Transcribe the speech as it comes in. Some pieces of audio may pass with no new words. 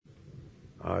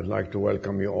I'd like to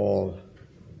welcome you all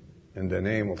in the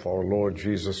name of our Lord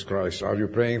Jesus Christ. Are you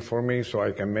praying for me so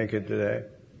I can make it today?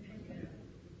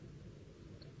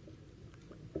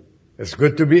 It's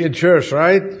good to be in church,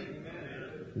 right?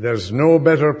 There's no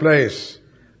better place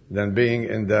than being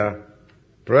in the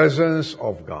presence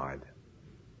of God.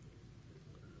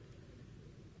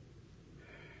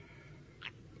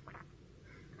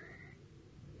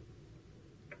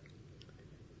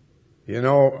 You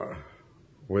know,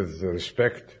 with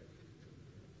respect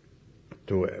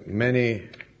to many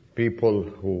people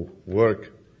who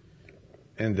work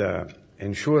in the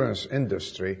insurance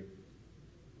industry,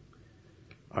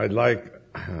 I'd like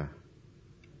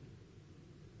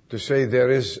to say there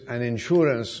is an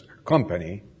insurance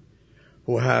company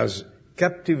who has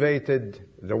captivated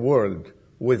the world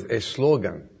with a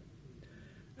slogan.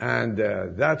 And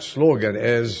that slogan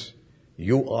is,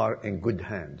 "You are in good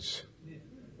hands."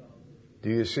 Do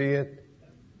you see it?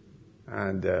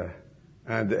 And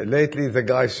lately the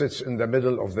guy sits in the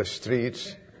middle of the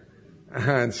streets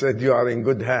and said, "You are in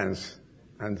good hands."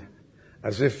 And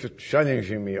as if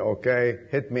challenging me, okay,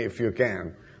 hit me if you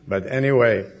can. But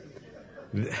anyway,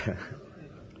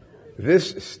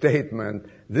 this statement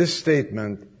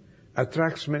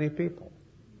attracts many people.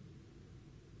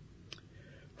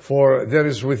 For there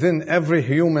is within every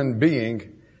human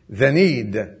being the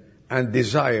need and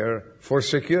desire for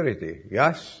security.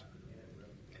 Yes?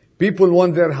 People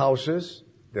want their houses,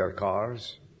 their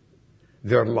cars,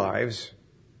 their lives,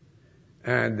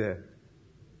 and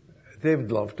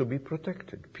they'd love to be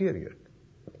protected, period.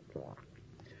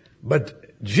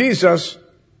 But Jesus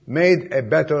made a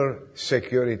better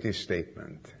security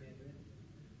statement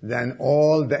than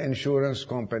all the insurance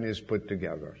companies put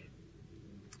together.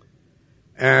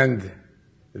 And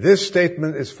this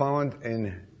statement is found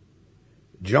in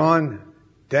John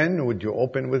 10. Would you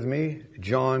open with me?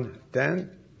 John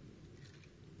 10.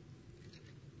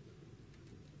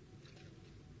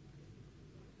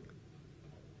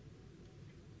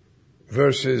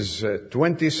 Verses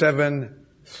 27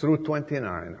 through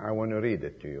 29. I want to read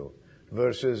it to you.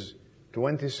 Verses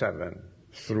 27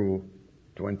 through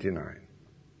 29.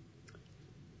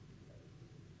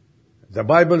 The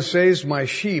Bible says, "My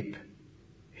sheep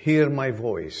hear my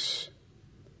voice,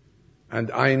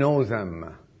 and I know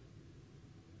them,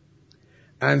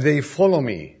 and they follow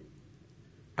me,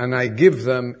 and I give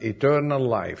them eternal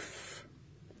life,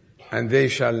 and they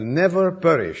shall never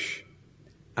perish,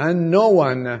 and no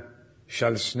one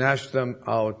shall snatch them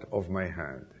out of my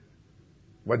hand."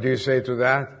 What do you say to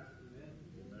that?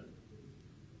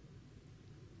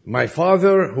 My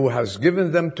Father who has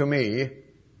given them to me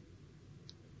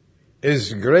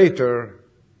is greater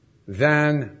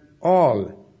than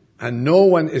all, and no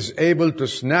one is able to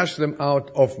snatch them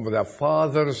out of the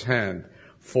Father's hand,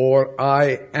 for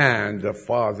I and the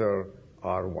Father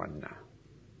are one.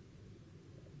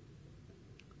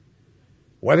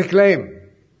 What a claim!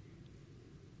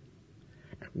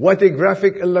 What a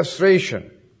graphic illustration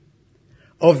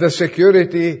of the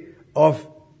security of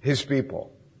His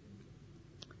people.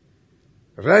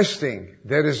 Resting,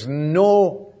 there is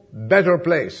no better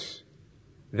place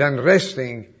than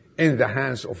resting in the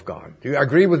hands of God. Do you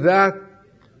agree with that?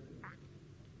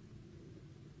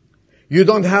 You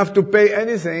don't have to pay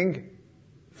anything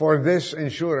for this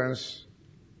insurance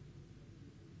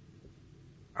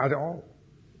at all.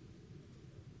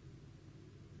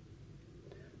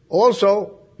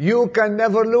 Also, you can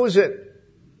never lose it.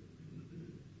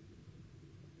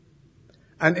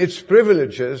 And its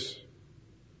privileges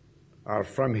are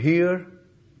from here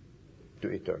to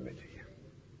eternity.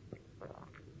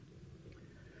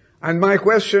 And my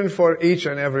question for each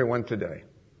and everyone today: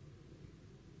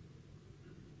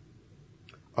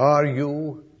 are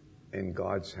you in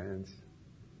God's hands?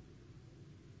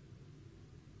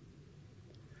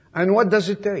 And what does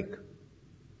it take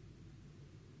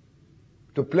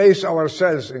to place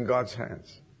ourselves in God's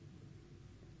hands?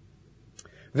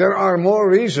 There are more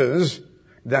reasons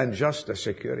than just the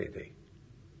security.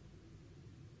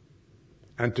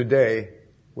 And today,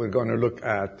 we're going to look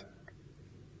at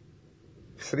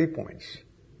 3 points.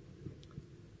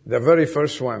 The very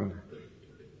first one,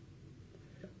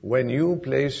 when you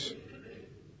place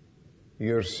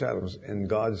yourselves in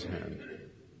God's hand,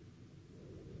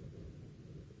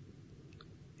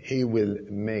 He will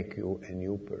make you a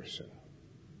new person.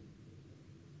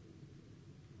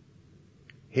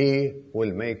 He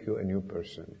will make you a new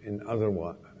person. In other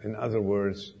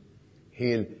words,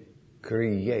 He'll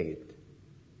create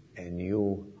a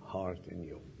new heart in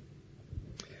you.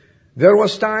 There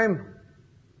was time,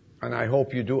 and I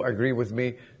hope you do agree with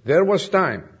me, there was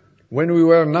time when we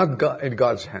were not in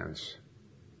God's hands.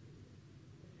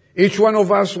 Each one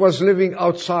of us was living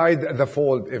outside the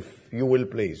fold, if you will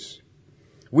please.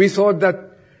 We thought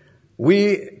that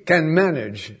we can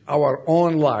manage our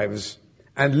own lives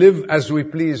and live as we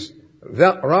please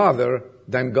rather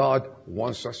than God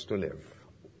wants us to live.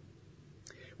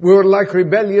 We were like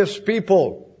rebellious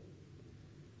people,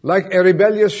 like a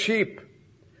rebellious sheep,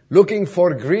 looking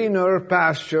for greener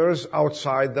pastures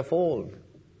outside the fold.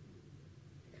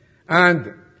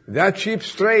 And that sheep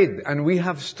strayed, and we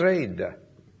have strayed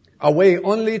away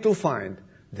only to find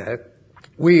that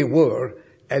we were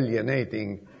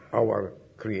alienating our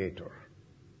Creator.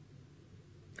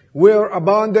 We're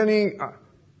abandoning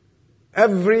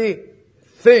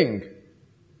everything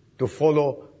to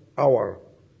follow our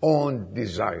own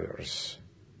desires.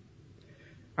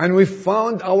 And we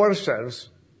found ourselves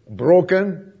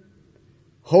broken,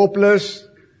 hopeless,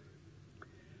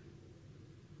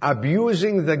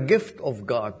 abusing the gift of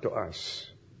God to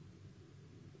us,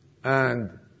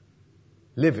 and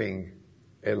living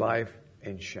a life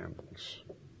in shambles.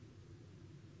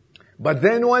 But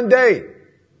then one day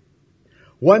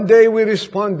we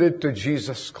responded to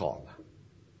Jesus' call.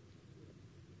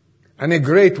 And a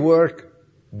great work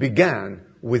began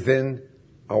within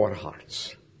our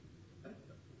hearts.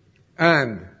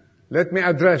 And let me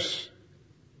address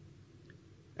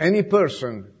any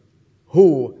person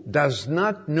who does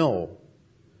not know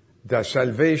the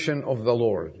salvation of the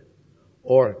Lord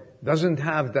or doesn't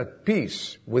have that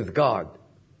peace with God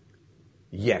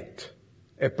yet.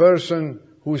 A person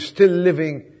who's still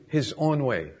living his own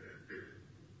way,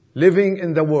 living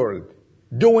in the world,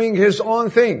 doing his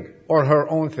own thing or her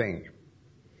own thing.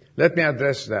 Let me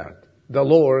address that. The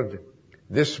Lord,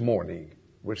 this morning,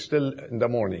 we're still in the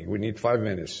morning, we need 5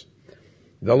 minutes.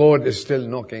 The Lord is still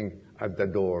knocking at the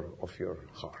door of your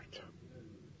heart.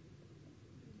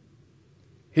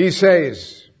 He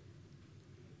says,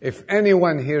 if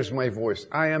anyone hears my voice,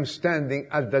 I am standing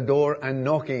at the door and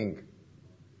knocking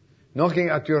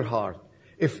at your heart.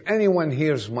 If anyone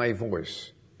hears my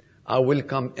voice, I will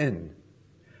come in,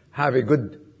 have a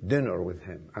good dinner with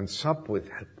him, and sup with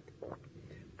him,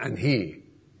 and he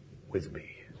with me.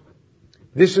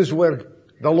 This is where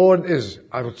the Lord is,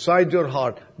 outside your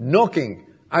heart, knocking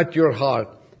at your heart.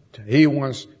 He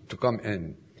wants to come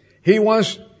in. He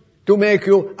wants to make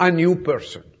you a new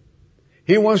person.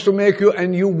 He wants to make you a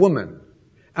new woman,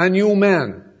 a new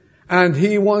man, and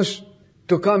He wants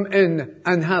to come in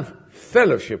and have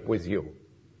fellowship with you.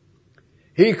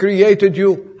 He created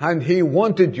you and He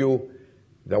wanted you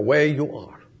the way you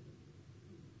are.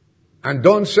 And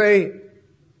don't say,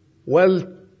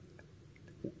 well,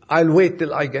 I'll wait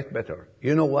till I get better.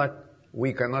 You know what?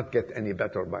 We cannot get any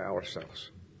better by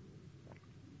ourselves.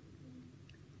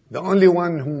 The only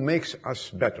one who makes us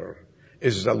better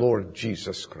is the Lord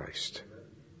Jesus Christ.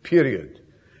 Period.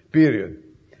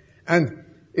 And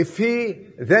if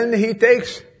then He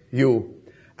takes you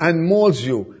and molds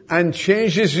you and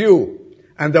changes you.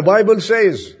 And the Bible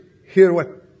says, here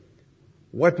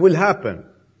what will happen?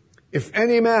 If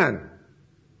any man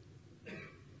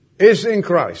is in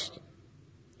Christ,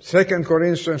 2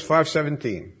 Corinthians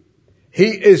 5:17, he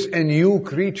is a new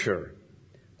creature.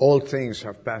 All things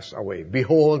have passed away.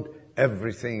 Behold,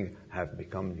 everything have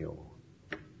become new.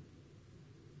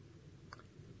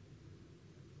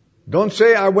 Don't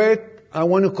say, I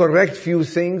want to correct few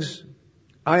things.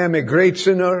 I am a great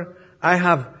sinner. I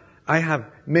have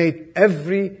made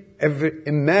every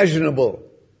imaginable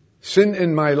sin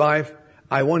in my life.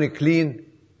 I want to clean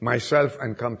myself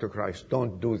and come to Christ.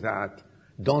 Don't do that.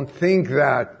 Don't think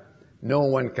that no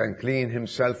one can clean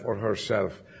himself or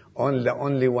herself. The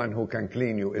only one who can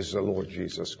clean you is the Lord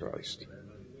Jesus Christ.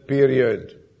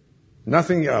 Period.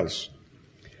 Nothing else.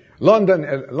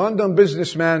 London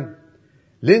businessman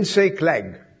Lindsay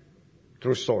Clegg,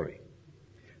 true story,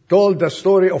 told the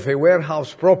story of a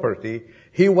warehouse property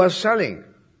he was selling.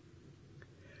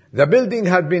 The building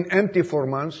had been empty for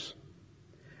months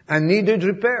and needed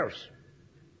repairs.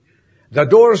 The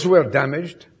doors were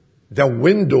damaged, the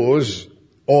windows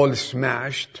all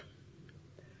smashed,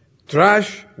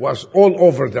 trash was all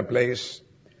over the place,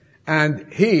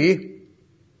 and he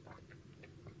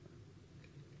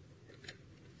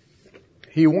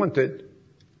wanted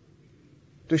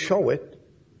to show it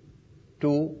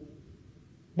to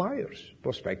buyers,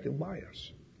 prospective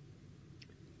buyers.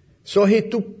 So he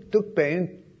took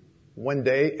pain. One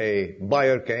day a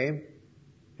buyer came.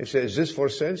 He says, is this for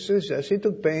sale? He says, yes. He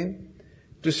took pain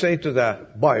to say to the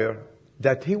buyer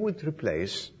that he would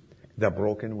replace the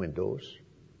broken windows.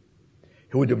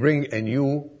 He would bring a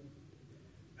new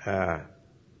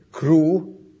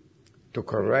crew to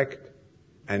correct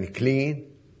and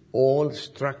clean all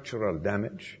structural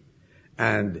damage.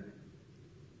 And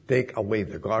take away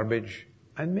the garbage,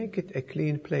 and make it a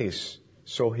clean place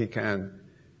so he can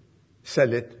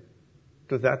sell it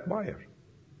to that buyer.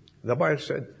 The buyer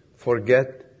said,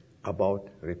 forget about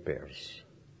repairs.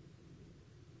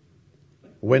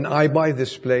 When I buy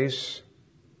this place,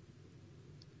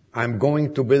 I'm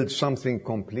going to build something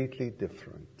completely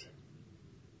different.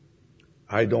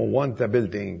 I don't want the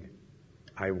building,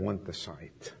 I want the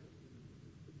site.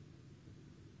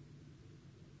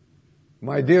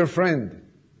 My dear friend,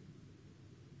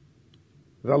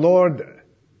 the Lord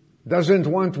doesn't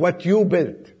want what you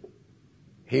built.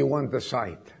 He wants the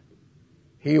site.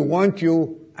 He wants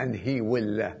you, and He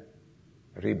will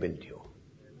rebuild you.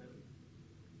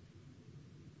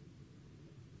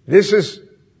 This is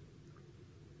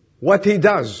what He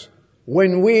does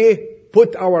when we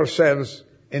put ourselves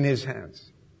in His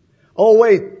hands. Oh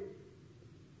wait,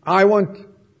 I want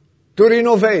to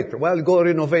renovate. Well, go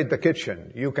renovate the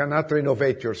kitchen. You cannot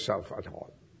renovate yourself at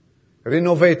all.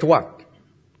 Renovate what?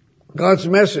 God's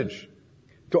message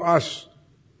to us.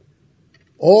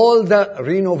 All the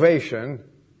renovation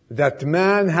that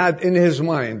man had in his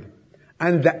mind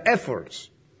and the efforts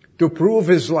to prove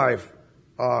his life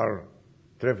are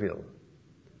trivial.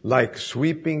 Like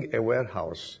sweeping a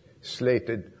warehouse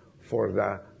slated for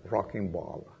the rocking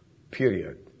ball.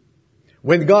 Period.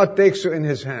 When God takes you in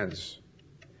His hands,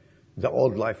 the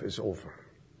old life is over.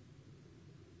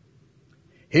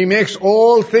 He makes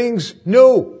all things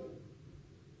new.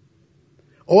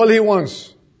 All He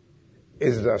wants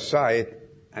is the site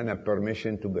and a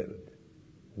permission to build.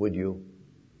 Would you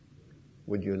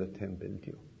let Him build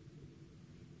you?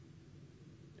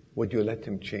 Would you let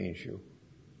Him change you?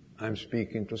 I'm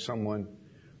speaking to someone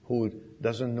who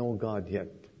doesn't know God yet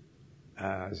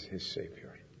as his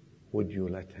Savior. Would you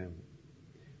let Him?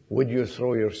 Would you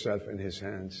throw yourself in His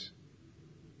hands?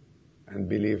 And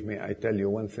believe me, I tell you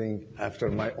one thing, after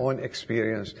my own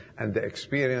experience and the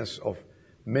experience of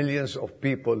millions of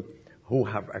people who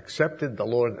have accepted the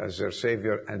Lord as their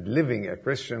Savior and living a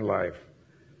Christian life,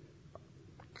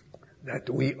 that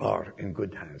we are in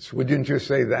good hands. Wouldn't you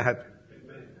say that?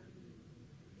 Amen.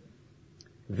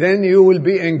 Then you will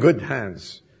be in good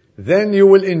hands. Then you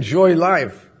will enjoy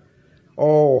life.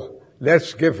 Oh,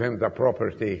 let's give Him the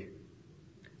property,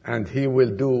 and He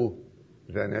will do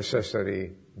the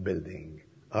necessary building.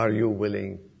 Are you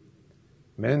willing?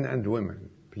 Men and women,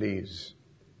 please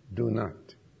do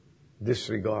not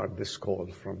disregard this call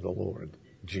from the Lord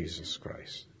Jesus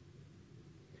Christ.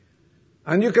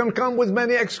 And you can come with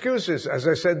many excuses, as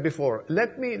I said before.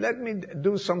 Let me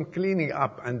do some cleaning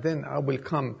up, and then I will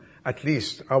come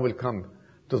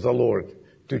to the Lord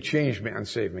to change me and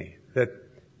save me.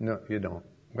 No, you don't.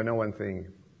 But know one thing.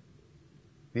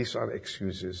 These are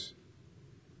excuses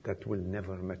that will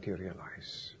never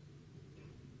materialize.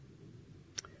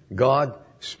 God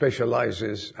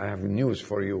specializes, I have news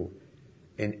for you,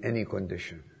 in any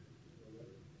condition.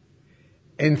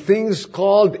 In things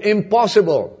called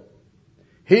impossible.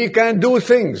 He can do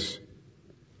things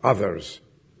others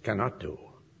cannot do.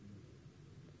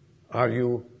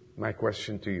 My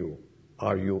question to you,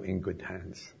 are you in good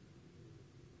hands?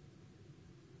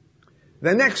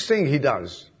 The next thing He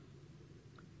does,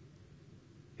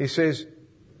 He says,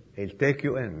 He'll take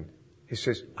you in. He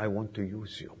says, I want to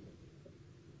use you.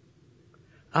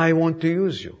 I want to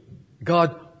use you.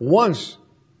 God wants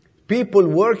people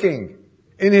working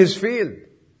in His field.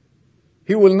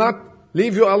 He will not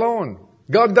leave you alone.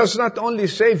 God does not only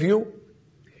save you,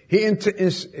 He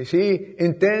intends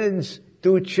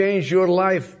to change your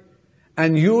life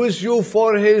and use you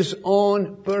for His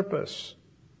own purpose.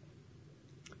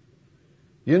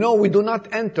 You know, we do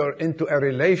not enter into a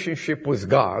relationship with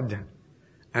God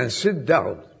and sit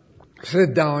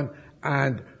down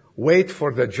and wait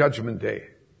for the judgment day.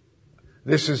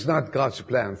 This is not God's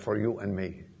plan for you and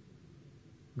me.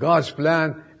 God's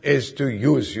plan is to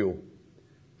use you,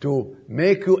 to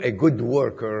make you a good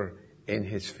worker in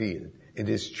His field, in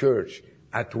His church,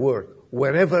 at work,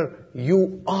 wherever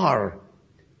you are,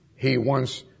 He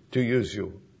wants to use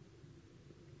you.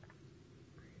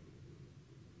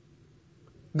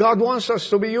 God wants us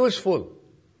to be useful.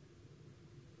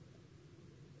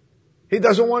 He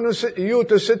doesn't want you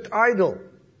to sit idle.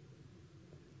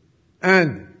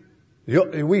 And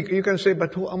you can say,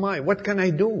 but who am I? What can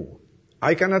I do?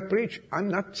 I cannot preach. I'm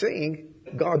not saying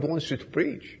God wants you to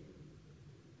preach.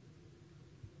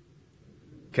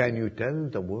 Can you tell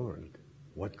the world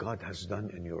what God has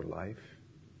done in your life?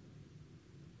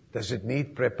 Does it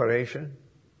need preparation?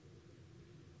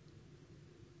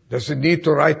 Does it need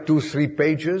to write 2-3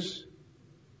 pages?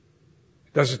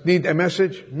 Does it need a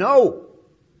message? No.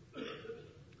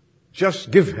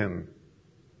 Just give Him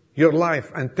your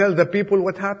life and tell the people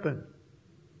what happened.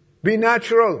 Be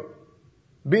natural.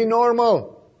 Be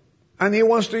normal. And He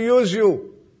wants to use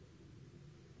you.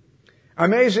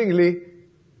 Amazingly,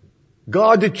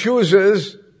 God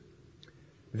chooses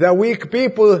the weak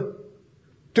people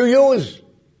to use.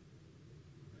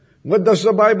 What does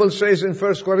the Bible say in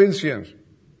 1 Corinthians?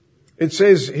 It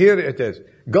says, here it is,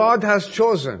 God has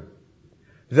chosen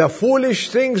the foolish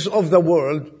things of the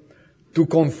world to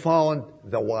confound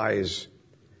the wise.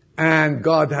 And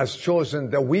God has chosen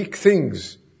the weak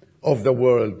things of the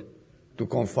world to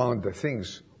confound the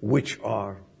things which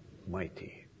are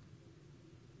mighty.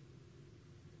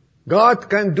 God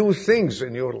can do things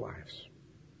in your lives.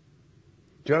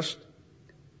 Just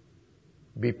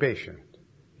be patient.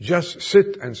 Just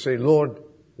sit and say, Lord,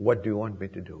 what do you want me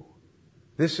to do?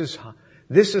 This is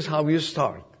how you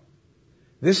start.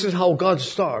 This is how God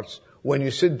starts when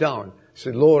you sit down.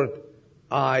 Say, Lord,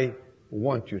 I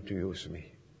want you to use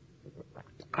me.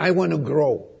 I want to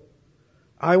grow.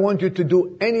 I want you to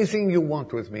do anything you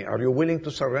want with me. Are you willing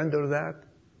to surrender that?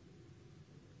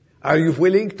 Are you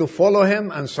willing to follow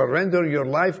Him and surrender your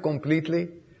life completely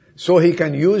so He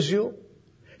can use you?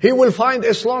 He will find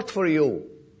a slot for you.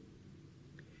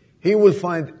 He will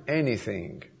find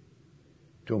anything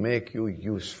to make you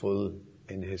useful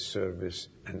in His service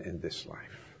and in this life.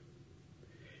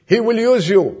 He will use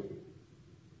you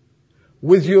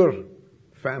with your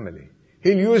family.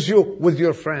 He'll use you with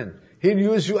your friend. He'll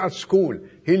use you at school.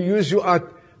 He'll use you at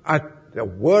the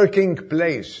working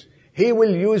place. He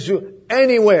will use you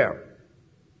anywhere.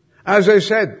 As I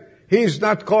said, He's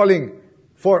not calling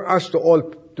for us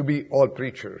to be all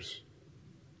preachers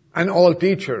and all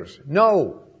teachers.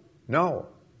 No.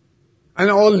 And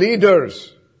all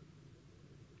leaders.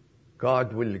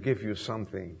 God will give you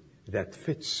something that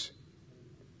fits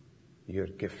your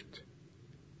gift.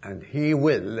 And He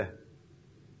will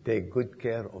take good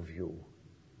care of you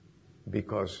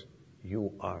because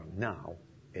you are now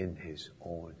in His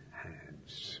own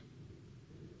hands.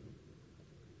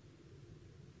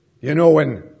 You know,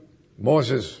 when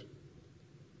Moses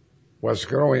was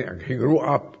growing, he grew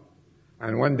up,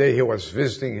 and one day he was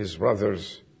visiting his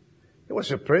brothers. He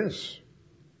was a prince.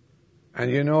 And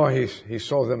you know, he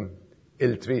saw them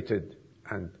ill-treated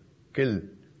and killed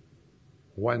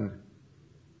one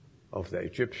of the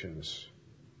Egyptians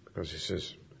because he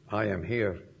says, I am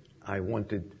here. I'm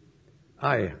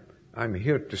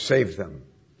here to save them.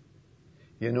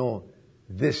 You know,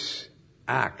 this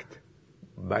act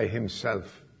by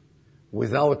himself,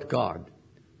 without God,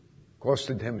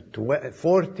 costed him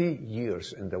 40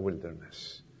 years in the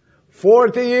wilderness.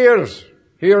 40 years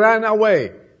he ran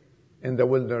away in the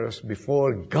wilderness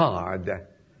before God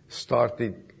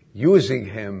started using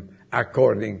him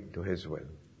according to His will.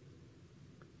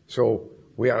 So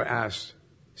we are asked,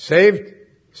 saved,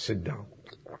 sit down.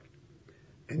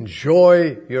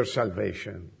 Enjoy your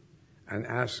salvation and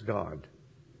ask God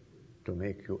to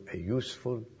make you a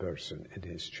useful person in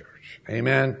His church.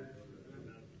 Amen.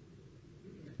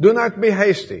 Do not be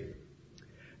hasty.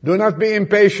 Do not be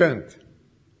impatient.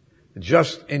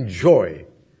 Just enjoy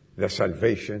the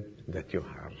salvation that you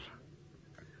have.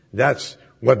 That's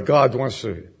what God wants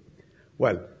to do.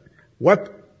 Well,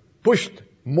 what pushed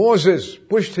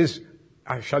his,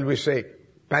 shall we say,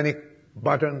 panic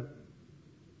button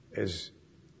is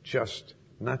just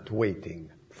not waiting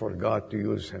for God to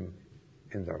use him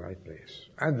in the right place.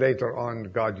 And later on,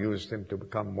 God used him to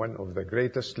become one of the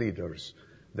greatest leaders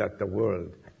that the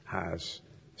world has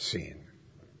seen.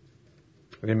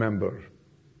 Remember,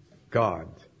 God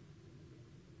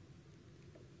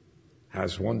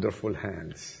has wonderful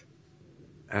hands,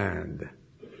 and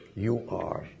you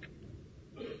are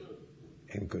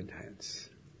in good hands.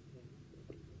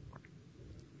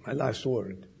 My last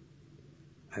word.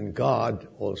 And God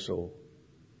also,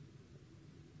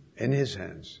 in His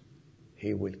hands,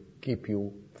 He will keep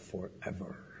you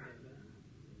forever.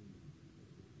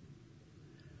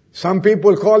 Some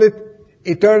people call it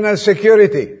eternal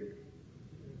security.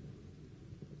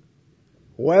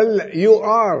 Well, you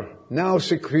are now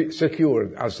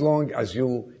secured as long as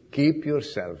you keep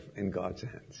yourself in God's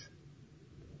hands.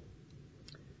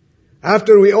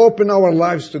 After we open our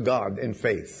lives to God in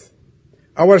faith,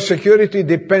 our security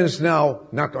depends now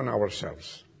not on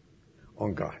ourselves,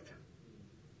 on God.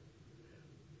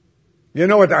 You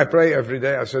know what I pray every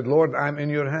day? I said, Lord, I'm in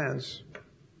your hands.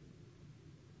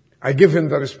 I give Him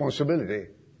the responsibility.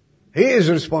 He is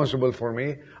responsible for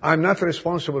me. I'm not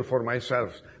responsible for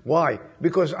myself. Why?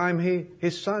 Because I'm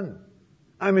His son.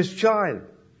 I'm His child.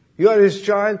 You are His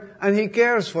child, and He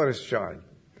cares for His child.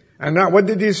 And now, what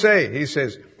did He say? He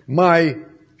says, my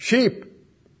sheep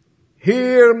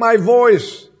hear my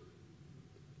voice,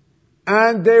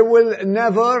 and they will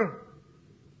never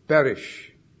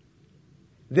perish.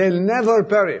 They'll never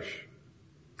perish.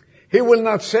 He will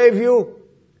not save you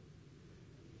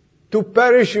to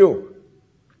perish you.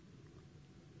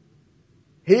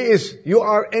 You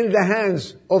are in the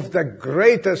hands of the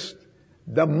greatest,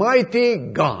 the mighty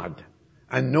God.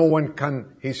 And no one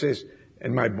can, he says,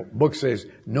 and my book says,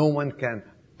 no one can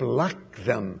pluck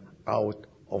them out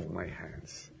of my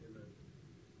hands.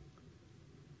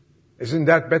 Isn't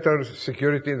that better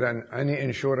security than any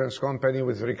insurance company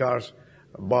with regards?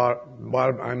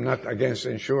 Barb, I'm not against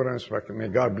insurance, but may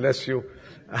God bless you.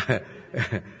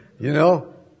 You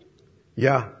know?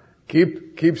 Yeah.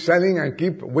 Keep selling and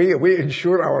we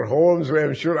insure our homes, we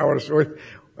insure our,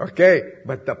 okay.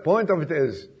 But the point of it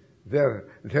is,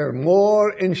 there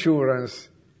more insurance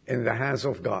in the hands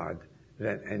of God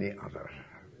than any other.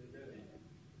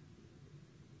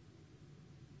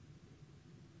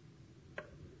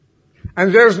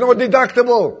 And there's no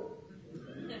deductible.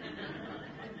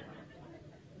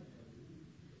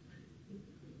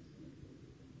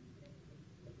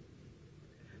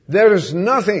 There is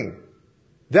nothing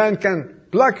that can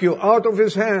pluck you out of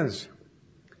his hands.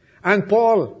 And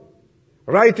Paul,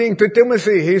 writing to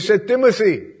Timothy, he said,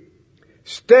 Timothy,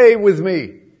 stay with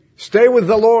me. Stay with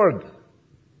the Lord.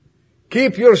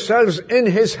 Keep yourselves in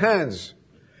his hands.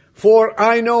 For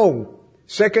I know,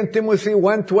 2 Timothy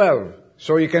 1:12,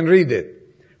 so you can read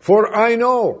it. For I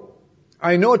know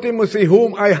Timothy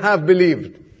whom I have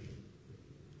believed.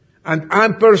 And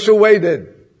I'm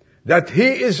persuaded that he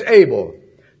is able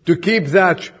to keep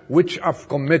that which I've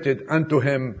committed unto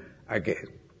him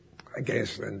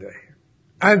against that day.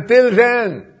 Until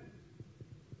then,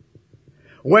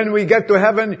 when we get to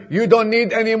heaven, you don't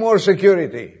need any more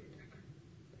security.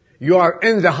 You are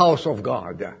in the house of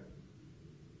God.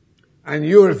 And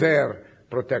you're there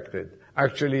protected.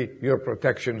 Actually, your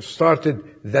protection started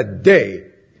the day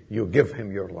you give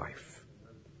him your life.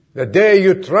 The day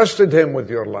you trusted him with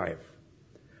your life.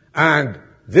 And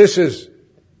this is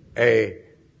a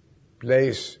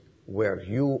place where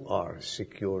you are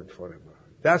secured forever.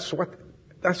 That's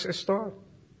a start.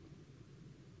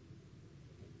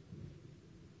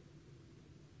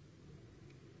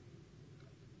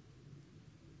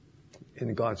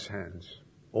 In God's hands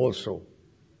also,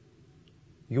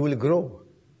 you will grow.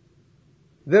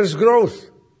 There's growth.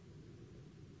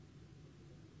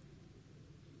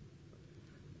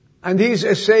 And he's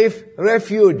a safe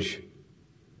refuge.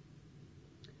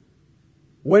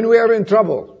 When we are in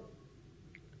trouble,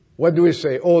 what do we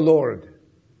say? Oh Lord,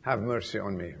 have mercy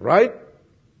on me. Right?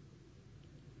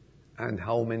 And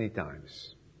how many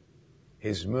times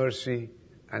his mercy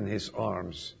and his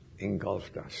arms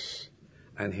engulfed us.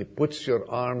 And he puts your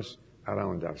arms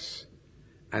around us.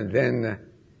 And then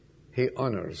he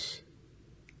honors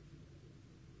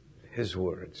his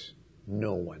words.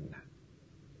 No one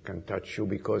can touch you,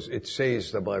 because it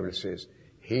says, the Bible says,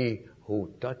 he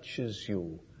who touches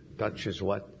you touches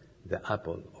what? The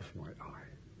apple of my eye.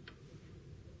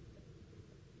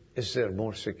 Is there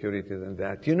more security than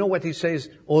that? You know what he says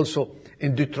also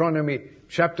in Deuteronomy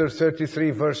chapter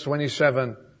 33 verse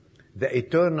 27? The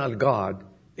eternal God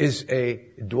is a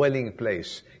dwelling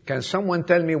place. Can someone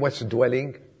tell me what's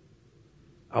dwelling?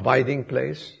 Abiding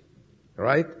place?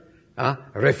 Right?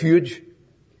 Refuge?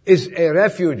 Is a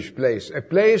refuge place. A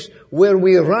place where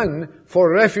we run for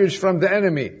refuge from the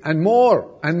enemy. And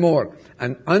more and more.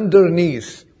 And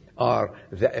underneath are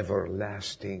the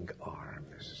everlasting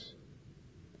arms.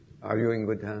 Are you in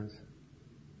good hands?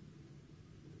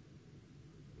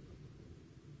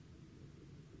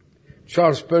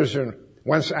 Charles Spurgeon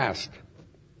once asked,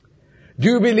 do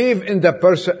you believe in the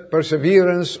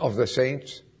perseverance of the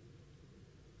saints?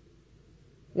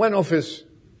 One of his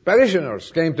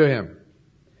parishioners came to him.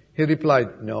 He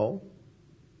replied, no,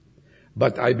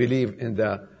 but I believe in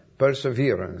the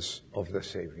perseverance of the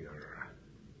Savior.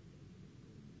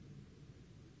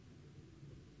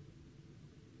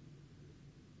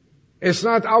 It's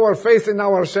not our faith in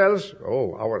ourselves.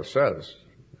 Oh, ourselves.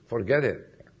 Forget it.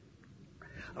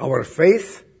 Our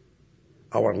faith,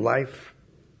 our life,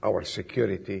 our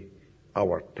security,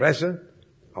 our present,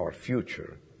 our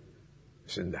future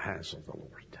is in the hands of the Lord.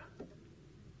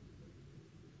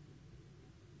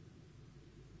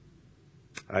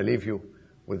 I leave you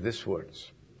with these words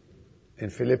in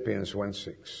Philippians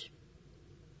 1:6.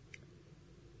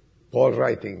 Paul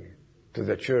writing to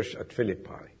the church at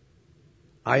Philippi,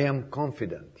 I am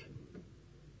confident,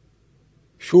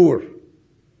 sure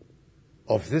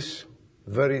of this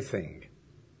very thing,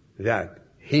 that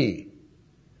he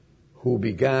who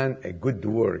began a good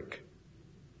work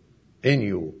in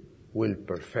you will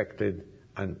perfect it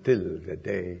until the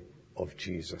day of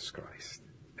Jesus Christ.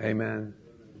 Amen.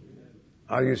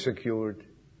 Are you secured?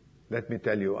 let me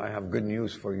tell you, I have good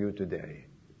news for you today.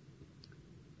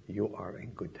 You are in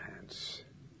good hands.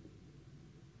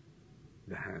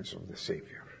 The hands of the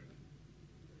Savior.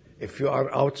 If you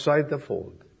are outside the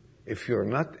fold, if you're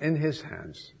not in His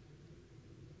hands,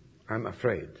 I'm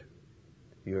afraid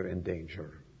you're in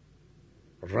danger.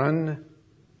 Run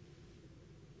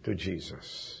to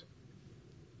Jesus.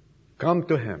 Come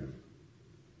to Him.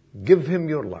 Give Him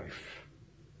your life.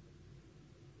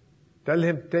 Tell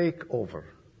Him, take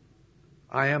over.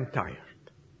 I am tired.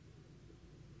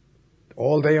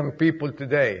 All the young people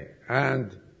today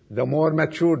and the more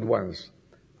matured ones,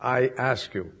 I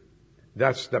ask you,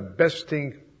 that's the best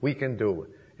thing we can do,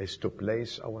 is to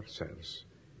place ourselves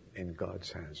in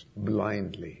God's hands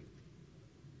blindly,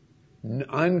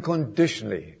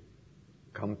 unconditionally.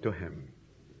 Come to Him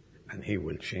and He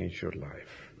will change your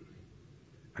life.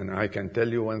 And I can tell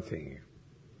you one thing,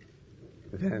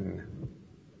 then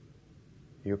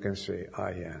you can say,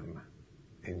 I am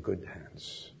in good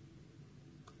hands.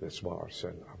 Let's bow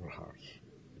ourselves, our hearts,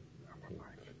 our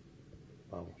life.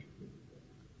 Bow.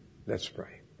 Let's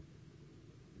pray.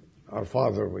 Our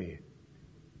Father, we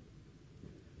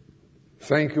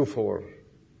thank you for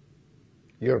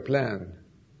your plan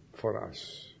for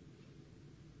us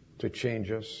to change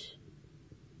us,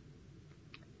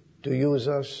 to use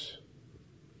us,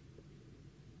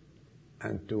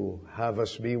 and to have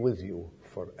us be with you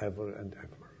forever and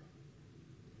ever.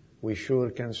 We sure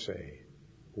can say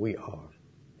we are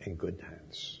in good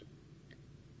hands.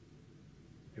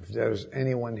 If there's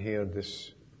anyone here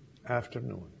this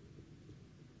afternoon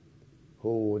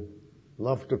who would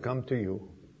love to come to you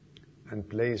and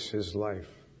place his life,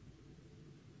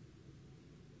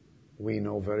 we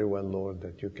know very well, Lord,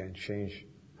 that you can change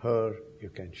her, you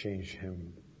can change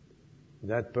him.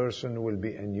 That person will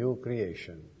be a new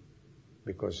creation,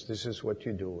 because this is what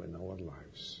you do in our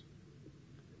lives.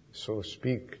 So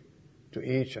speak to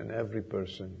each and every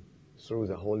person through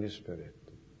the Holy Spirit,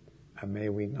 and may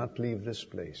we not leave this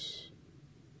place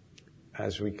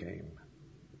as we came,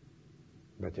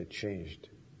 but a changed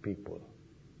people.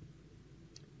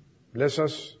 Bless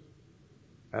us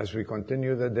as we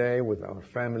continue the day with our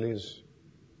families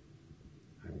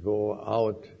and go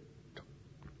out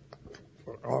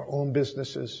for our own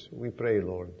businesses. We pray,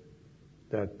 Lord,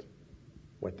 that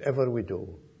whatever we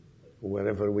do,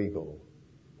 wherever we go,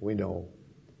 we know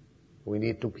we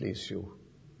need to please you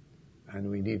and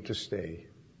we need to stay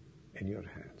in your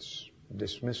hands.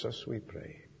 Dismiss us, we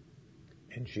pray.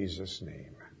 In Jesus'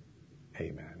 name,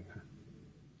 amen.